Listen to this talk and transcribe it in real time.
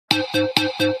Yo,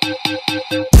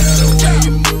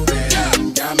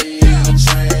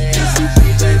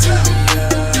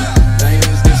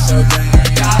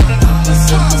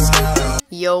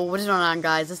 what is going on,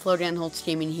 guys? It's LOGAN Hulkz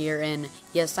Gaming here, and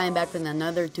yes, I'm back with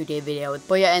another 2-day video.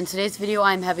 But yeah, in today's video,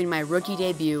 I'm having my rookie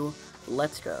debut.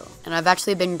 Let's go. And I've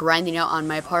actually been grinding out on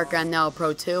my park. I'm now a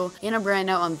Pro 2, and I'm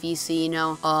grinding out on VC, you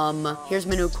know. Here's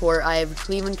my new court. I have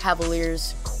Cleveland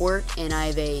Cavaliers court, and I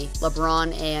have a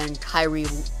LeBron and Kyrie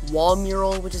wall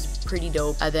mural, which is pretty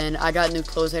dope. And then I got new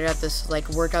clothes. I got this, like,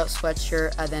 workout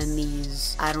sweatshirt, and then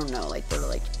these, I don't know, like, they're,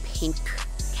 like, pink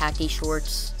khaki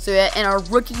shorts. So yeah, in our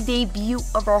rookie debut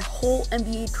of our whole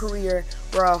NBA career,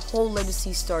 where our whole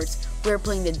legacy starts, we're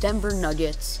playing the Denver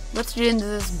Nuggets. Let's get into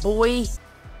this, boy.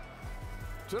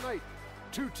 Tonight,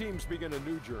 two teams begin a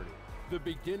new journey, the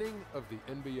beginning of the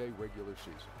NBA regular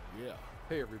season. Yeah.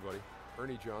 Hey everybody,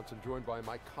 Ernie Johnson, joined by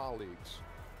my colleagues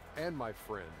and my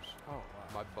friends,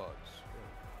 my buds,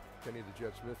 Kenny the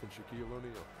Jet Smith and Shaquille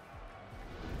O'Neal.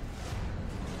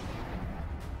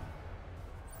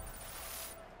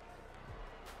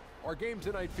 Our game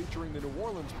tonight featuring the New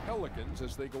Orleans Pelicans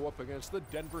as they go up against the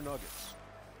Denver Nuggets.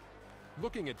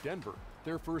 Looking at Denver,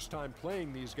 their first time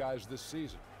playing these guys this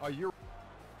season. A year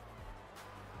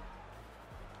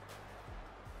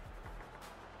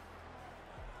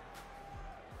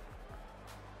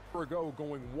ago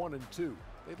going 1-2.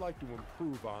 They'd like to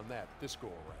improve on that this go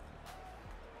around.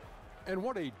 And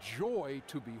what a joy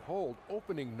to behold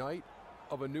opening night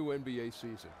of a new NBA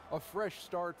season. A fresh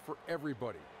start for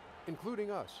everybody, including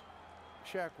us.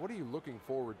 Shaq, what are you looking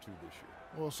forward to this year?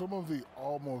 Well, some of the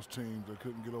almost teams that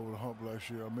couldn't get over the hump last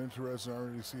year, I'm interested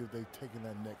already to see if they've taken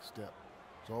that next step.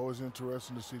 It's always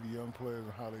interesting to see the young players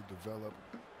and how they develop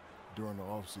during the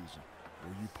offseason.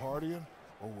 Were you partying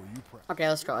or were you practicing? Okay,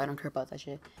 let's go. I don't care about that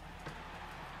shit.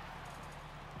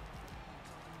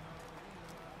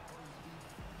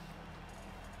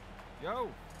 Yo,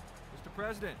 Mr.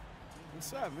 President.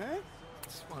 What's up, man?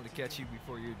 Just wanted to catch you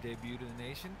before your debut to the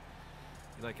nation.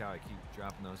 You like how I keep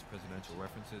dropping those presidential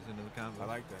references into the convo? I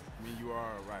like that. I mean, you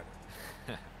are a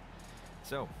writer.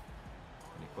 So,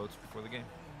 any quotes before the game?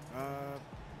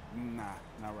 Nah,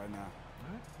 not right now.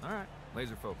 All right.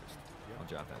 Laser focused. Yep. I'll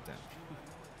jot that down.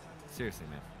 Seriously,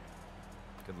 man.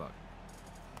 Good luck.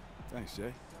 Thanks,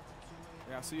 Jay.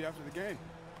 Yeah, I'll see you after the game.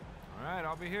 All right,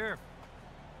 I'll be here.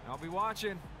 I'll be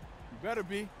watching. You better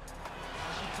be.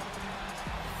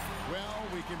 Well,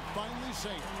 we can finally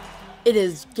say It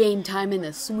is game time in the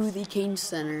Smoothie King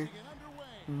Center,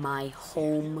 my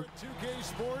home to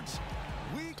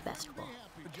basketball.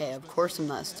 Okay, of course I'm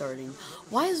not starting.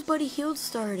 Why is Buddy Hield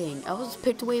starting? I was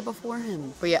picked away before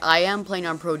him. But yeah, I am playing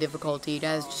on pro difficulty. You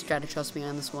guys just gotta trust me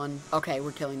on this one. Okay,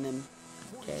 we're killing them.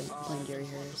 Okay, I'm playing Gary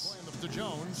Harris.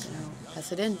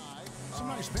 Pass it in.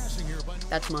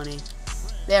 That's money.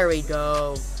 There we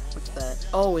go. What's that?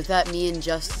 Oh, is that me and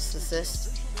Justice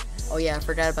assist? Oh yeah, I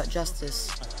forgot about Justice.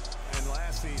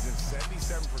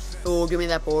 Oh, give me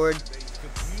that board.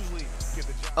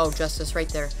 Oh, Justice right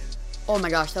there. Oh my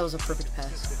gosh, that was a perfect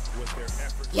pass.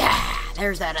 Yeah,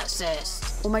 there's that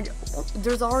assist. Oh my,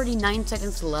 there's already 9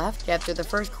 seconds left. After the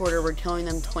first quarter, we're killing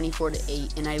them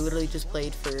 24-8, and I literally just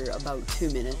played for about 2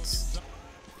 minutes.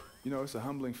 You know, it's a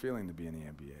humbling feeling to be in the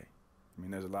NBA. I mean,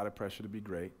 there's a lot of pressure to be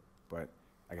great, but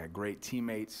I got great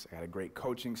teammates, I got a great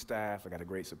coaching staff, I got a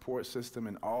great support system,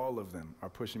 and all of them are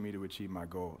pushing me to achieve my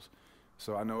goals.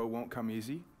 So I know it won't come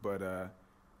easy, but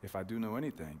if I do know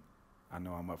anything, I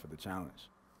know I'm up for the challenge.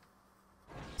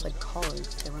 It's like college.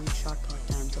 They run the shot clock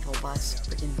down to the last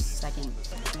freaking second.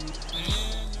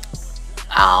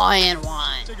 Oh, and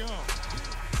one.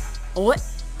 What?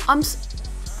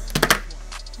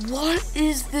 What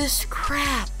is this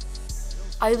crap?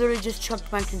 I literally just chucked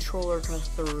my controller across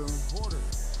the room.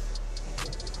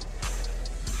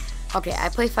 Okay, I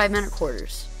play 5-minute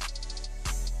quarters.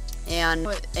 And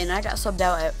I got subbed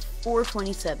out at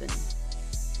 4:27.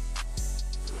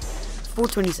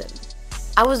 4:27.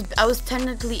 I was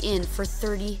technically in for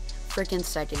 30 freaking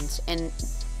seconds, and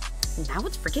now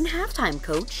it's freaking halftime,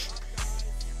 coach.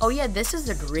 Oh yeah, this is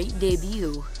a great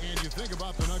debut. And you think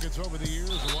about the Nuggets over the years,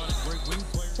 a lot of great wing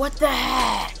players. What the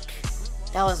heck?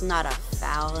 That was not a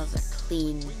foul. That was a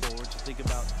clean. Think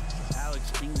about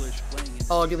Alex English playing in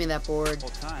oh, give me that board.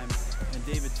 Time, and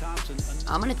David Thompson.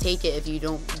 I'm gonna take it if you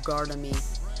don't guard on me.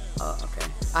 Oh, okay.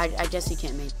 I guess you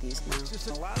can't make these now. Just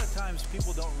a lot of times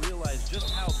people don't realize just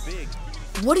how big.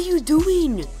 What are you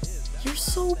doing? You're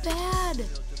so bad.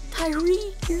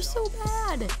 Tyreek, you're so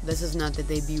bad. This is not the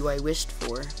debut I wished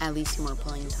for. At least more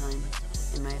playing time.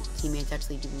 And my teammates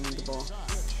actually giving me the ball.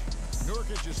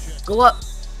 Go up.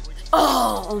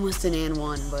 Oh, almost an and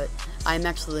one, but I'm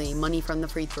actually money from the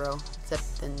free throw,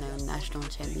 except in the national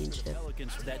championship.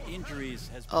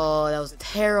 Oh, that was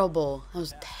terrible. That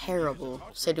was terrible.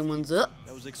 Second one's up.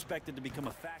 That was expected to become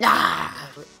a factor.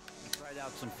 Ah! Tried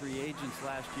out some free agents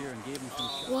last year and gave them some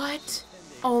shots. What?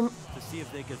 To see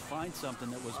if they could find something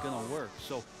that was going to work.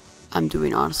 So I'm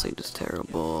doing honestly just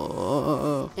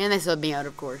terrible. And they subbed me out,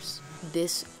 of course.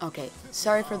 Okay,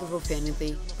 sorry for the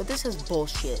profanity, but this is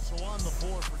bullshit.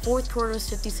 Fourth quarter is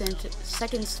 50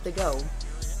 seconds to go.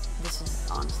 This is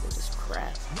honestly just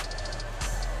crap.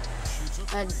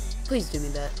 Please do me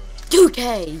that.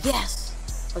 2K, yes!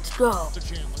 Let's go.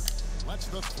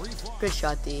 Good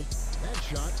shot, D.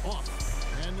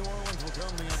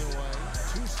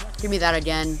 Give me that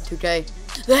again, 2K.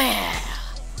 There!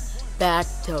 Back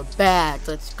to back.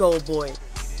 Let's go, boy.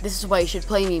 This is why you should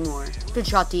play me more. Good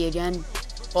shot, D again.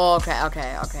 Oh,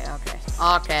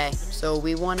 okay. So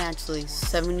we won actually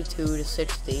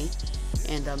 72-60.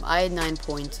 And I had 9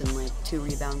 points and like 2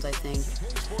 rebounds, I think.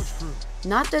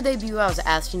 Not the debut I was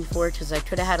asking for, because I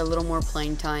could have had a little more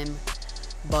playing time.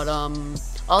 But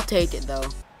I'll take it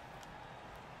though.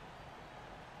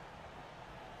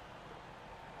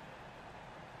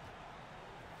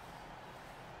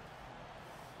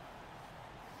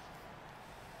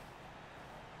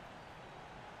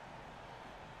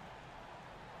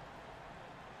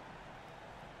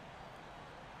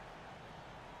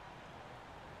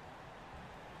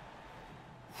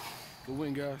 Good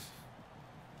win, guys.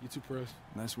 You too, Press.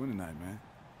 Nice win tonight, man.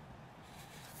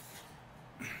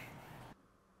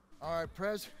 All right,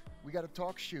 Prez, we got to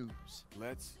talk shoes.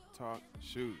 Let's talk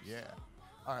shoes. Yeah.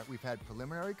 All right, we've had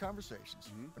preliminary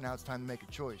conversations, but now it's time to make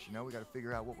a choice. You know, we got to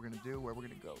figure out what we're going to do, where we're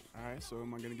going to go. All right, so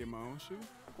am I going to get my own shoe?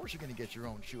 Of course you're going to get your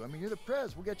own shoe. I mean, you're the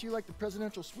Prez. We'll get you like the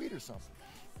presidential suite or something.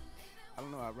 I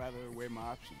don't know. I'd rather weigh my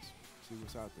options, see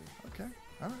what's out there. Okay.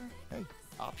 All right. Hey,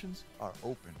 options are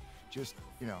open. Just,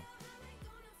 you know,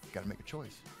 got to make a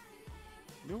choice.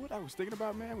 You know what I was thinking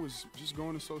about, man, was just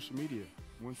going to social media.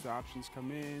 Once the options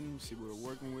come in, see what we're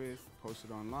working with, post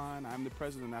it online. I'm the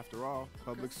president after all,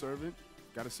 public servant.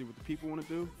 Got to see what the people want to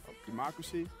do.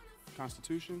 Democracy,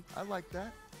 Constitution. I like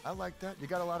that. I like that. You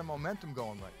got a lot of momentum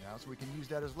going right now, so we can use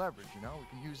that as leverage, you know? We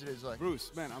can use it as like...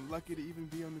 Bruce, man, I'm lucky to even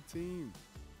be on the team,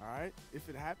 all right? If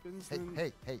it happens, then...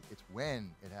 Hey, it's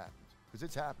when it happens, because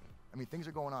it's happening. I mean, things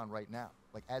are going on right now.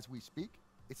 Like, as we speak,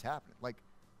 it's happening. Like,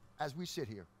 as we sit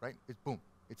here, right? It's boom.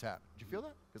 It's happening. Did you feel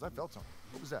that? Because I felt something.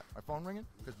 What was that? My phone ringing?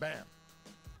 Because bam.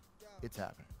 It's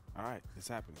happening. All right, it's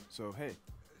happening. So, hey,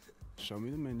 show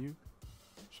me the menu,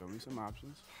 show me some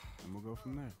options, and we'll go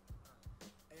from there.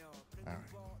 All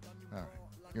right.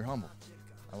 You're humble.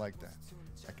 I like that.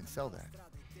 I can sell that.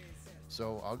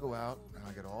 So I'll go out and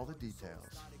I'll get all the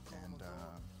details, and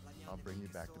I'll bring you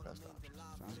back the best options.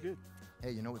 Sounds good.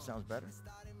 Hey, you know what sounds better?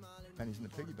 Pennies in the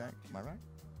piggy bank. Am I right?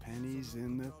 Pennies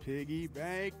in the piggy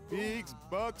bank, bigs,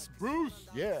 bucks, Bruce.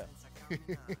 Yeah.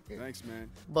 Thanks, man.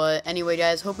 But anyway,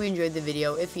 guys, hope you enjoyed the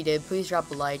video. If you did, please drop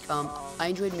a like. I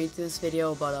enjoyed making this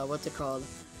video, but what's it called?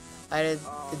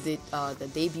 The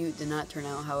debut did not turn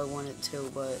out how I wanted it to,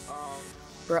 but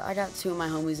bro, I got 2 of my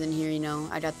homies in here, you know.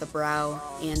 I got the Brow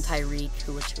and Tyreek,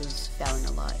 which was fouling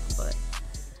a lot, but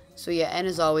so yeah. And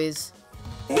as always.